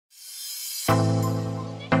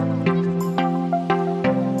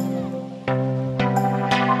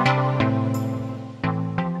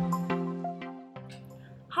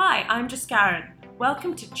I'm Jaskaran.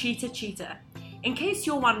 Welcome to Cheetah Cheetah. In case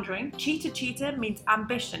you're wondering, Cheetah Cheetah means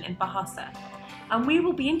ambition in Bahasa. And we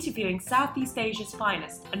will be interviewing Southeast Asia's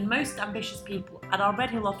finest and most ambitious people at our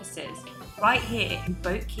Red Hill offices, right here in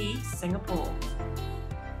Boat Quay, Singapore.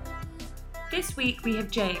 This week we have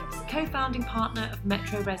James, co-founding partner of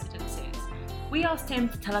MetroResidences. We asked him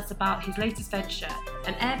to tell us about his latest venture,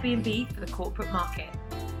 an Airbnb for the corporate market.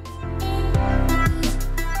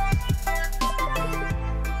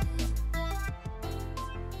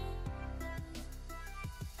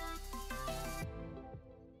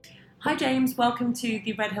 Hi James, welcome to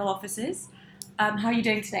the Red Hill offices. How are you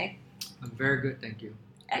doing today? I'm very good, thank you.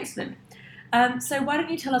 Excellent. So why don't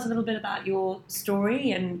you tell us a little bit about your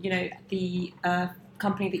story and the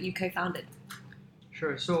company that you co-founded?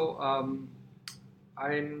 Sure. So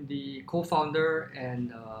I'm the co-founder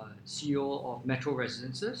and CEO of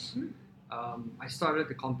MetroResidences. I started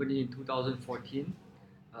the company in 2014.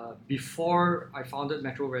 Before I founded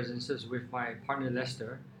MetroResidences with my partner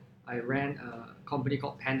Lester, I ran a company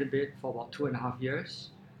called Pandabit for about 2.5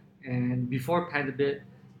 years. And before Pandabit,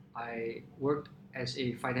 I worked as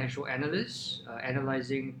a financial analyst,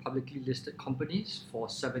 analyzing publicly listed companies for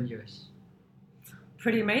 7 years.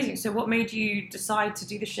 Pretty amazing. So what made you decide to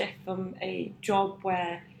do the shift from a job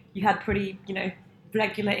where you had pretty,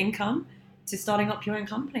 regular income to starting up your own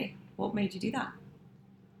company? What made you do that?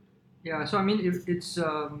 Yeah, so I mean, it's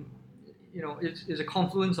a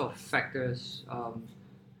confluence of factors.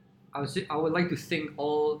 I would like to think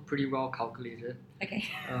all pretty well calculated. Okay.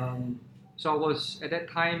 So I was at that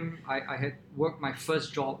time. I had worked my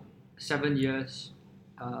first job 7 years.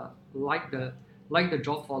 Liked the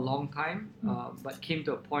job for a long time, but came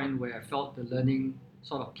to a point where I felt the learning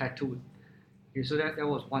sort of plateaued. Okay, so that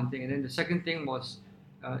was one thing, and then the second thing was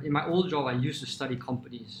in my old job I used to study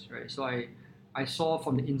companies, right? So I saw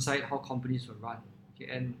from the inside how companies were run. Okay,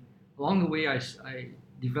 and along the way I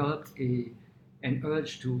developed an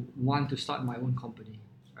urge to want to start my own company,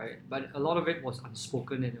 right? But a lot of it was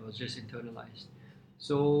unspoken and it was just internalized.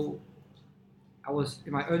 So I was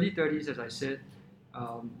in my early 30s, as I said,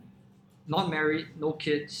 not married, no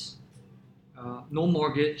kids, no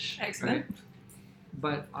mortgage. Excellent. Right?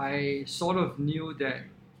 But I sort of knew that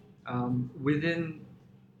within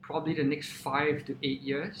probably the next 5 to 8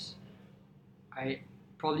 years, I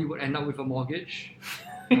probably would end up with a mortgage.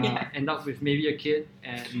 End up with maybe a kid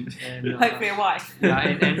and hopefully a wife.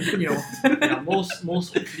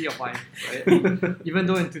 Most hopefully a wife, right? Even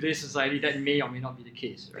though in today's society that may or may not be the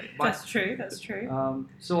case, right? But, that's true.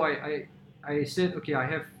 So I said, okay, I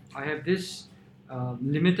have this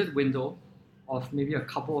limited window of maybe a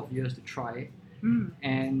couple of years to try,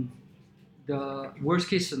 and the worst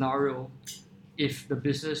case scenario, if the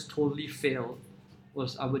business totally failed,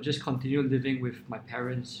 was I would just continue living with my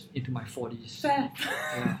parents into my 40s. Fair.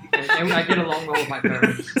 Yeah. And I get along well with my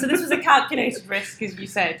parents. So this was a calculated risk, as you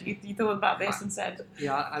said. You thought about this and said...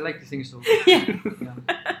 Yeah, I like to think so. Yeah.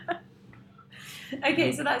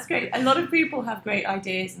 Okay, so that's great. A lot of people have great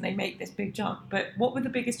ideas and they make this big jump, but what were the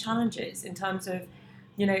biggest challenges in terms of,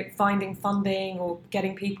 finding funding or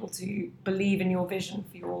getting people to believe in your vision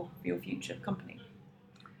for your future company?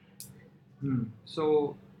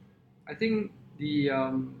 So I think the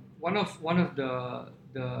one of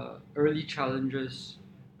the early challenges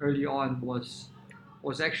early on was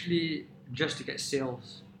actually just to get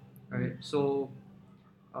sales, right? So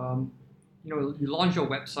you launch your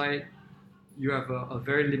website, you have a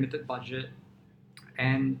very limited budget,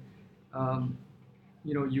 and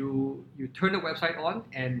you turn the website on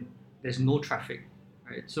and there's no traffic,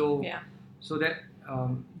 right? So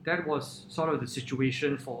that was sort of the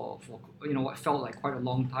situation for what felt like quite a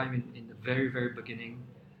long time in the very, very beginning.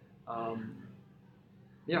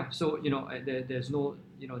 So there's no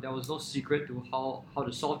there was no secret to how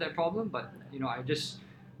to solve that problem, but I just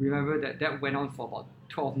remember that went on for about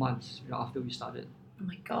 12 months after we started. Oh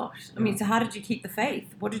my gosh! I mean, so how did you keep the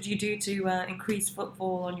faith? What did you do to increase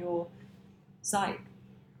footfall on your site?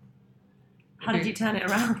 How did you turn it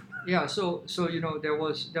around? Yeah, so there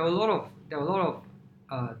were a lot of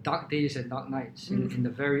dark days and dark nights in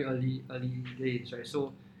the very early days, right?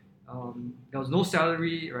 So there was no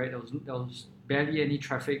salary, right? There was barely any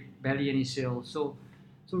traffic, barely any sales. So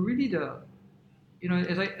really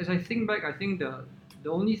as I think back, I think the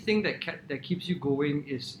only thing that keeps you going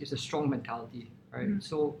is a strong mentality, right?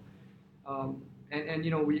 So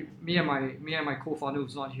me and my co-founder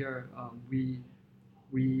who's not here, we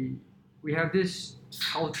have this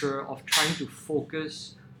culture of trying to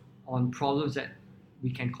focus on problems that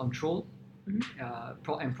we can control,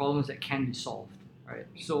 and problems that can be solved, right?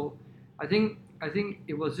 So I think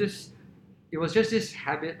it was just this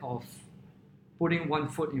habit of putting one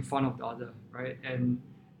foot in front of the other, right? And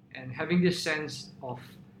having this sense of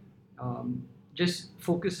just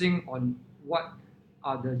focusing on what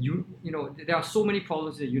are there are so many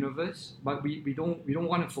problems in the universe, but we don't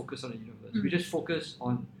want to focus on the universe. We just focus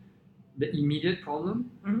on the immediate problem,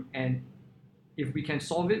 and if we can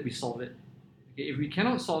solve it, we solve it. Okay? If we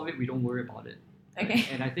cannot solve it, we don't worry about it. Okay.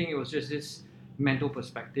 And I think it was just this mental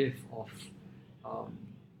perspective of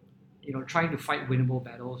trying to fight winnable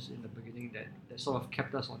battles in the beginning that sort of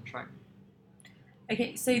kept us on track.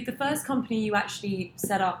 Okay, so the first company you actually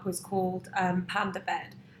set up was called Panda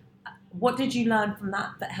Bed. What did you learn from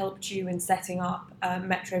that helped you in setting up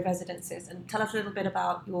MetroResidences? And tell us a little bit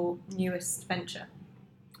about your newest venture.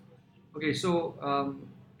 Okay, so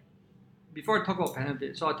before I talk about Panda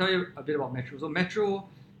Bed, so I'll tell you a bit about Metro. So Metro,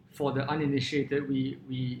 for the uninitiated,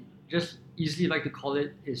 we just easily like to call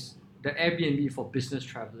it is the Airbnb for business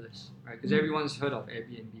travelers, right? Because everyone's heard of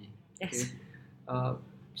Airbnb. Yes. Okay?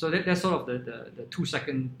 So that's sort of the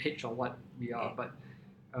 2-second pitch on what we are. But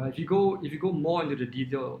if you go more into the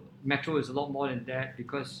detail, Metro is a lot more than that,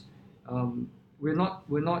 because we're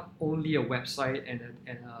not only a website and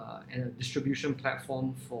a distribution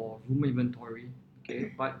platform for room inventory,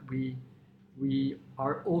 okay? But we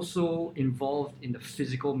are also involved in the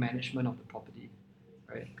physical management of the property,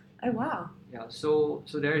 right? Oh wow. Yeah. So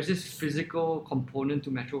there is this physical component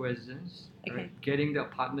to MetroResidence, right? Getting the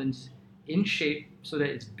apartments in shape so that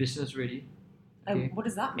it's business ready. Okay? What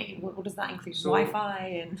does that mean? What does that include? So, Wi-Fi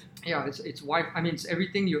and it's Wi-Fi. I mean, it's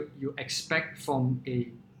everything you expect from a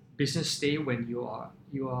business stay when you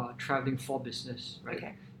are traveling for business, right?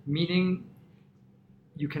 Okay. Meaning,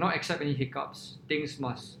 you cannot accept any hiccups. Things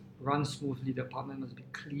must run smoothly. The apartment must be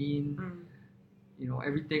clean.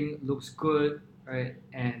 Everything looks good, right?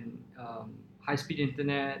 And high-speed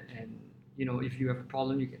internet, and if you have a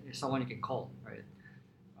problem, there's someone you can call, right?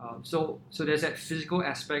 So there's that physical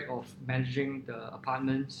aspect of managing the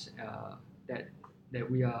apartments that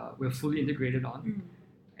we're fully integrated on,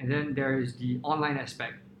 and then there is the online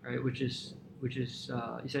aspect, right, which is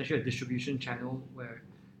essentially a distribution channel where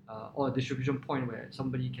or a distribution point where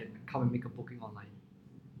somebody can come and make a booking online.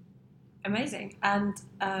 Amazing. And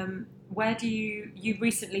where do you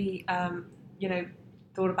recently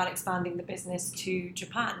thought about expanding the business to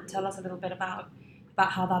Japan? Tell us a little bit about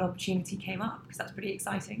how that opportunity came up, because that's pretty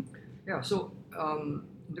exciting. Yeah, so in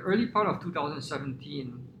the early part of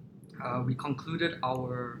 2017, we concluded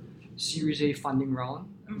our Series A funding round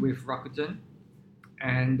with Rakuten,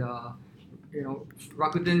 and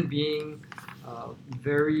Rakuten being a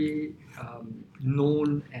very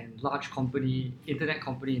known and large internet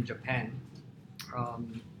company in Japan,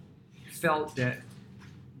 felt that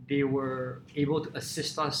they were able to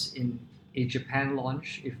assist us in a Japan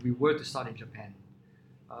launch if we were to start in Japan.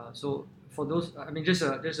 So for those, just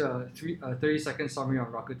a 30-second summary on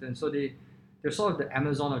Rakuten. So they're sort of the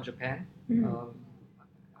Amazon of Japan.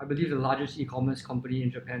 I believe the largest e-commerce company in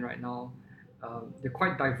Japan right now. They're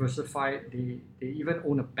quite diversified. They even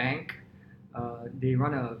own a bank. They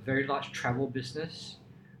run a very large travel business.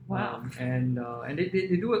 Wow. And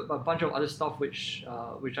they do a bunch of other stuff which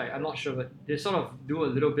I'm not sure, but they sort of do a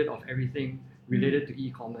little bit of everything related to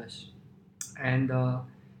e-commerce. And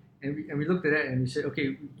we looked at that and we said,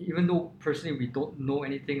 okay, even though personally we don't know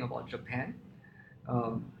anything about Japan,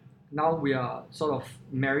 now we are sort of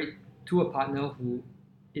married to a partner who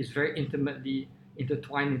is very intimately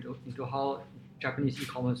intertwined into how Japanese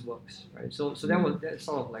e-commerce works, right? So that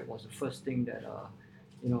sort of like was the first thing that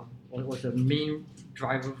was the main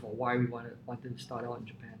driver for why we wanted to start out in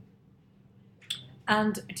Japan.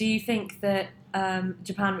 And do you think that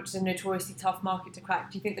Japan, which is a notoriously tough market to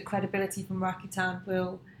crack, do you think the credibility from Rakuten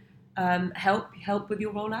will help with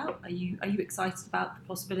your rollout? Are you excited about the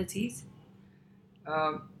possibilities?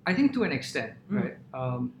 I think to an extent, right?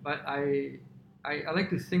 But I like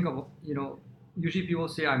to think of, usually people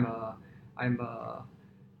say I'm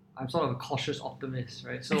sort of a cautious optimist,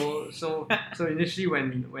 right? So initially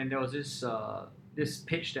when there was this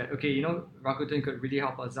pitch that Rakuten could really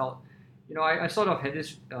help us out, I sort of had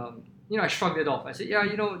this I shrugged it off. I said, yeah,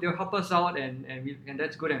 they'll help us out and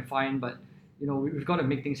that's good and fine, but we've got to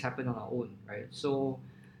make things happen on our own, right? So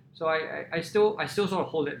I still sort of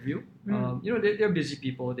hold that view. They're busy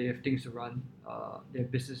people. They have things to run. They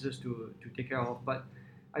have businesses to take care of. But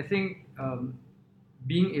I think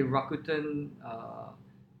being a Rakuten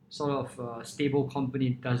sort of stable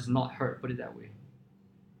company does not hurt. Put it that way.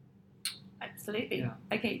 Absolutely. Yeah.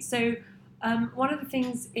 Okay, so one of the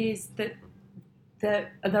things is that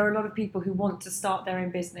there are a lot of people who want to start their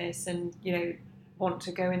own business and want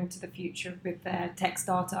to go into the future with their tech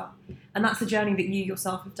startup. And that's the journey that you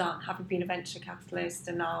yourself have done, having been a venture capitalist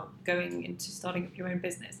and now going into starting up your own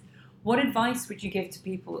business. What advice would you give to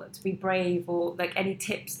people to be brave, or like any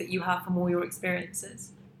tips that you have from all your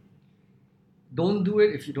experiences? Don't do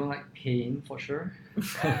it if you don't like pain, for sure.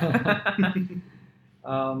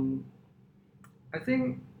 I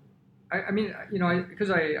think, I mean, you know, because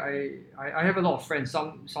I have a lot of friends.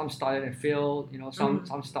 Some started and failed. You know,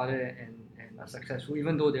 some started and are successful,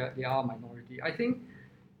 even though they are a minority. I think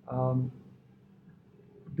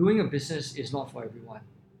doing a business is not for everyone.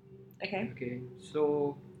 Okay. Okay.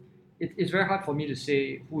 So it's very hard for me to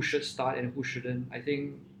say who should start and who shouldn't. I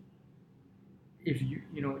think if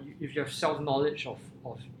if you have self-knowledge of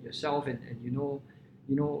yourself, and you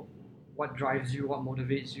know what drives you, what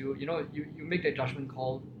motivates you, you make that judgment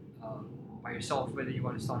call by yourself whether you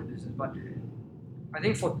want to start a business. But I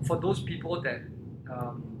think for those people that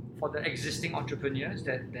for the existing entrepreneurs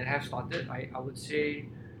that have started, I would say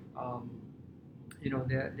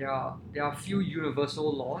there are a few universal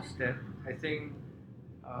laws that I think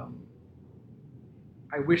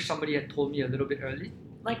I wish somebody had told me a little bit early.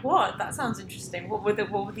 Like what? That sounds interesting. What was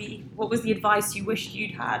the advice you wished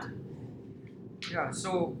you'd had? Yeah,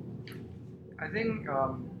 so I think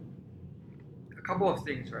a couple of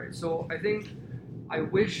things, right? So I think I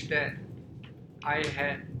wish that I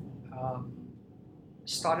had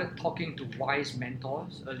started talking to wise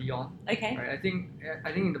mentors early on. Okay. Right? I think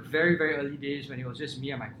in the very, very early days, when it was just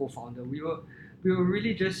me and my co-founder, we were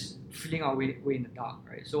really just feeling our way in the dark,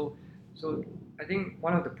 right? So I think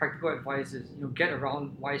one of the practical advice is, get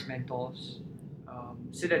around wise mentors,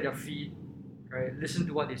 sit at their feet, right? Listen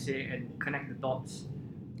to what they say and connect the dots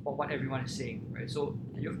of what everyone is saying, right? So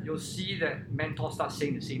you'll see that mentors start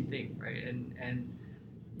saying the same thing, right? And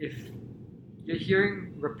if you're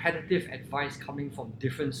hearing repetitive advice coming from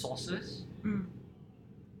different sources,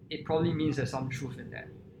 it probably means there's some truth in that,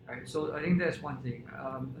 right? So I think that's one thing.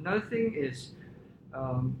 Another thing is,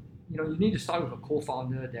 you need to start with a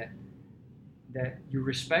co-founder that you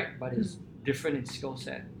respect but is different in skill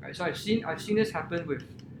set, right? So I've seen this happen with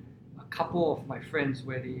a couple of my friends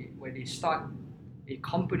where they start a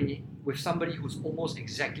company with somebody who's almost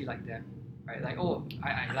exactly like them, right? Like, oh,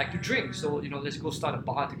 I like to drink, so let's go start a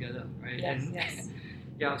bar together, right? Yes.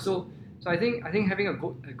 Yeah. So I think having a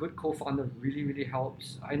good co-founder really, really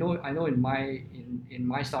helps. I know in my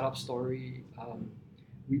startup story,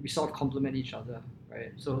 we sort of complement each other,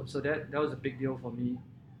 right? So that was a big deal for me.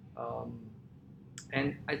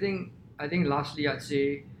 And I think lastly, I'd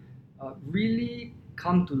say really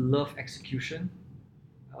come to love execution,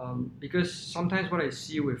 because sometimes what I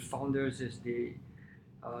see with founders is they,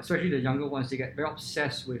 especially the younger ones, they get very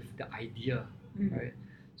obsessed with the idea, right?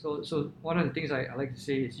 So one of the things I like to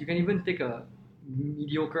say is you can even take a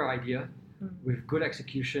mediocre idea with good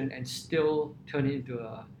execution and still turn it into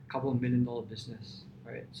a couple of $1 million business,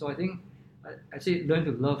 right? So I think I'd say learn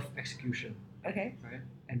to love execution. Okay. Right?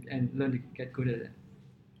 And learn to get good at it.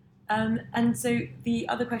 And so the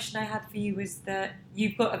other question I had for you was that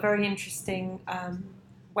you've got a very interesting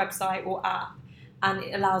website or app, and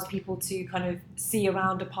it allows people to kind of see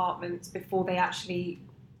around apartments before they actually,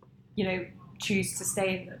 choose to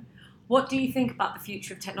stay in them. What do you think about the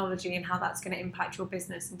future of technology and how that's going to impact your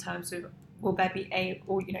business in terms of, will there be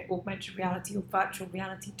augmented reality or virtual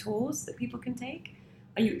reality tours that people can take?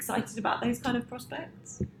 Are you excited about those kind of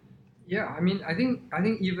prospects? Yeah, I mean, I think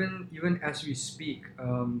even as we speak,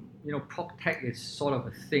 prop tech is sort of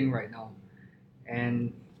a thing right now,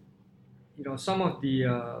 and some of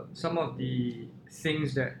the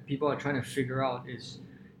things that people are trying to figure out is,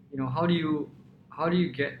 how do you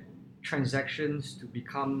get transactions to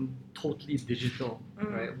become totally digital,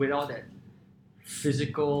 right, without that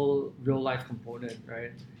physical real life component,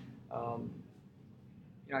 right?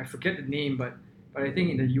 I forget the name, but I think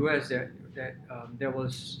in the US there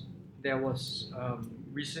was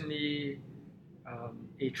recently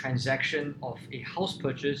a transaction of a house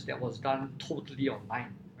purchase that was done totally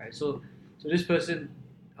online, right? So this person,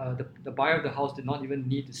 the buyer of the house, did not even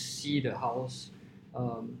need to see the house,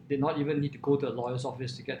 did not even need to go to a lawyer's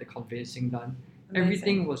office to get the conveyancing done. Amazing.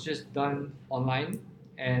 Everything was just done online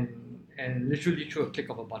and literally through a click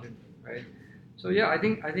of a button, right? So yeah, I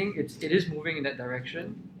think it is moving in that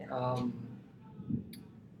direction. I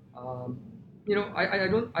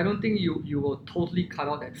don't think you will totally cut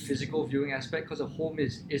out that physical viewing aspect, because a home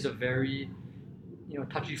is a very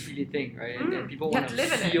touchy-feely thing, right? And people want to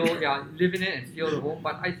live in it and feel the home.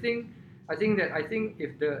 But I think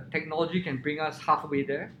if the technology can bring us halfway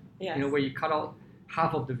there, yes, where you cut out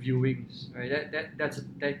half of the viewings, right?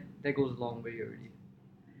 That goes a long way already.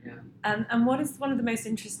 Yeah. And what is one of the most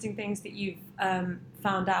interesting things that you've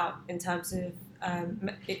found out in terms of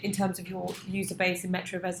your user base in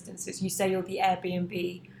MetroResidences? You say you're the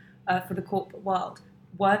Airbnb for the corporate world.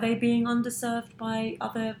 Were they being underserved by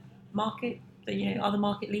other market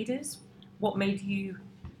leaders? What made you?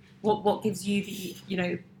 What gives you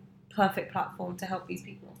the perfect platform to help these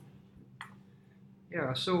people?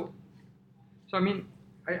 Yeah. So I mean,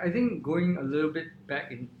 I think going a little bit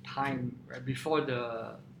back in time, right, before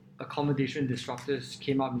the accommodation disruptors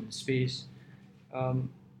came up in the space,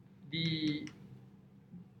 the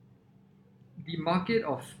market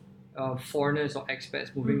of foreigners or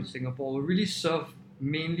expats moving to Singapore were really served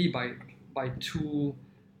mainly by two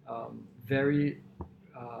very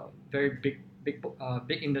big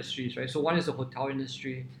industries, right? So one is the hotel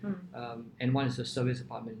industry, and one is the service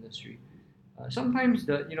apartment industry. Sometimes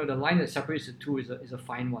the line that separates the two is a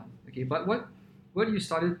fine one, okay. But what you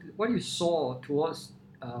saw towards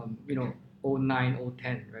 09,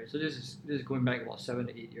 010, right? So this is going back about 7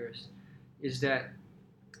 to 8 years, is that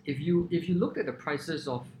if you looked at the prices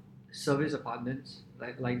of service apartments,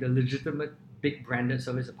 like the legitimate big branded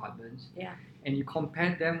service apartments, yeah, and you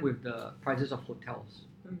compared them with the prices of hotels,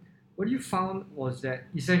 what you found was that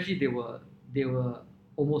essentially they were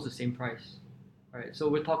almost the same price, right? So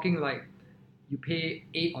we're talking like you pay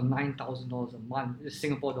 $8,000 or $9,000 a month, it's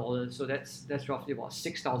Singapore dollars, so that's roughly about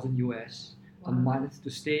 $6,000 US a month to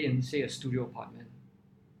stay in, say, a studio apartment.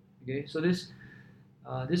 Okay, so this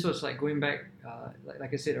was like going back,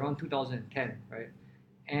 like I said, around 2010, right?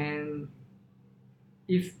 And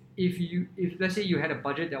if let's say you had a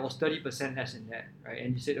budget that was 30% less than that, right?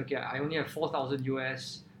 And you said, okay, I only have 4,000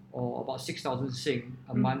 US or about 6,000 Sing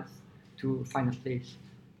a month to find a place.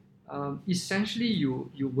 Essentially,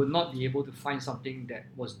 you will not be able to find something that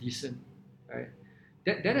was decent, right?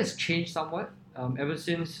 That has changed somewhat ever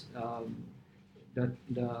since the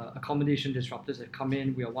accommodation disruptors have come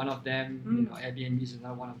in. We are one of them. Airbnb is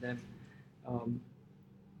another one of them.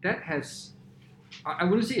 That has, I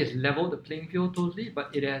wouldn't say it's leveled the playing field totally,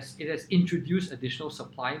 but it has introduced additional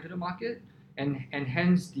supply into the market, and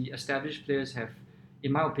hence the established players have,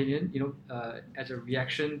 in my opinion, as a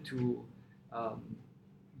reaction to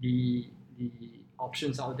the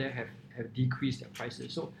options out there have decreased their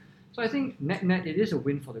prices. So I think net it is a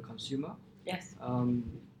win for the consumer. Yes.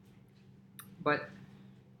 But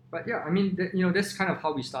yeah, I mean that's kind of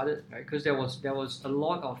how we started, right? Because there was a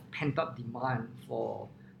lot of pent up demand for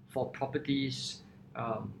properties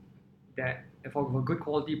that for good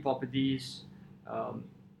quality properties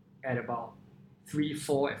at about $3,000,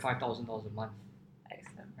 $4,000, and $5,000 a month.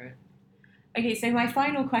 Excellent. Right. Okay, so my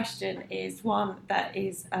final question is one that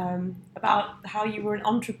is about how you were an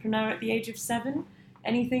entrepreneur at the age of 7.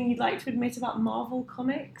 Anything you'd like to admit about Marvel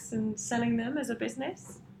comics and selling them as a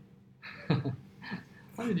business?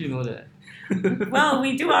 How did you know that? Well,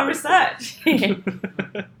 we do our research. Okay,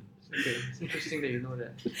 it's interesting that you know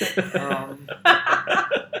that.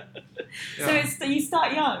 Yeah. So you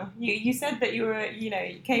start young. You said that you were, you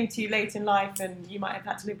came to you late in life and you might have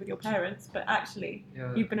had to live with your parents, but actually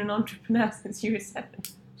you've been an entrepreneur since you were 7.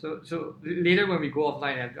 So later when we go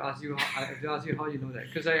offline, I have to ask you how you know that,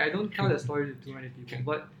 because I don't tell that story to too many people.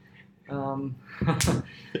 But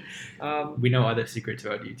we know other secrets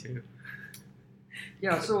about you too.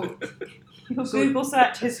 Yeah. So your Google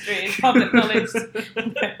search history is public knowledge.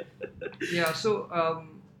 Yeah. So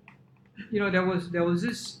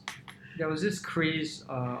there was this craze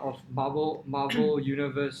of Marvel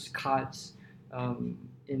Universe cards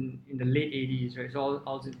in the late 80s, right? So I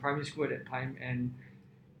was in primary school at that time, and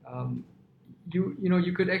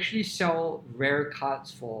you could actually sell rare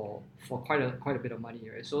cards for quite a bit of money,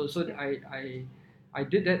 right? So I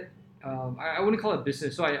did that. I wouldn't call it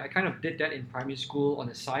business, so I kind of did that in primary school on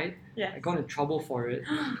the side. Yes. I got in trouble for it,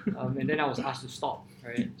 and then I was asked to stop,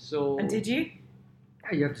 right? So. And did you?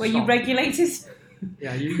 Yeah, you have to Were stop. you regulated?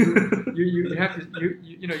 Yeah, you have to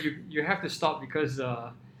you have to stop because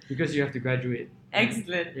you have to graduate.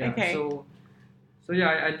 Excellent. Yeah. Okay. So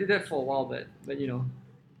yeah, I did that for a while, but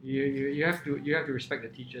you have to respect the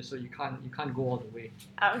teacher, so you can't go all the way.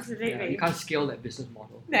 Absolutely. Yeah, you can't scale that business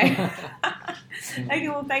model. No. Okay,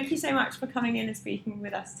 well, thank you so much for coming in and speaking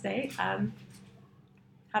with us today.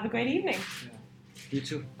 Have a great evening. Yeah. You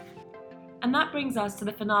too. And that brings us to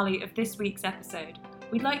the finale of this week's episode.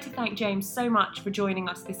 We'd like to thank James so much for joining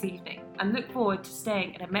us this evening and look forward to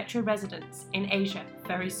staying at a Metro residence in Asia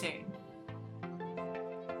very soon.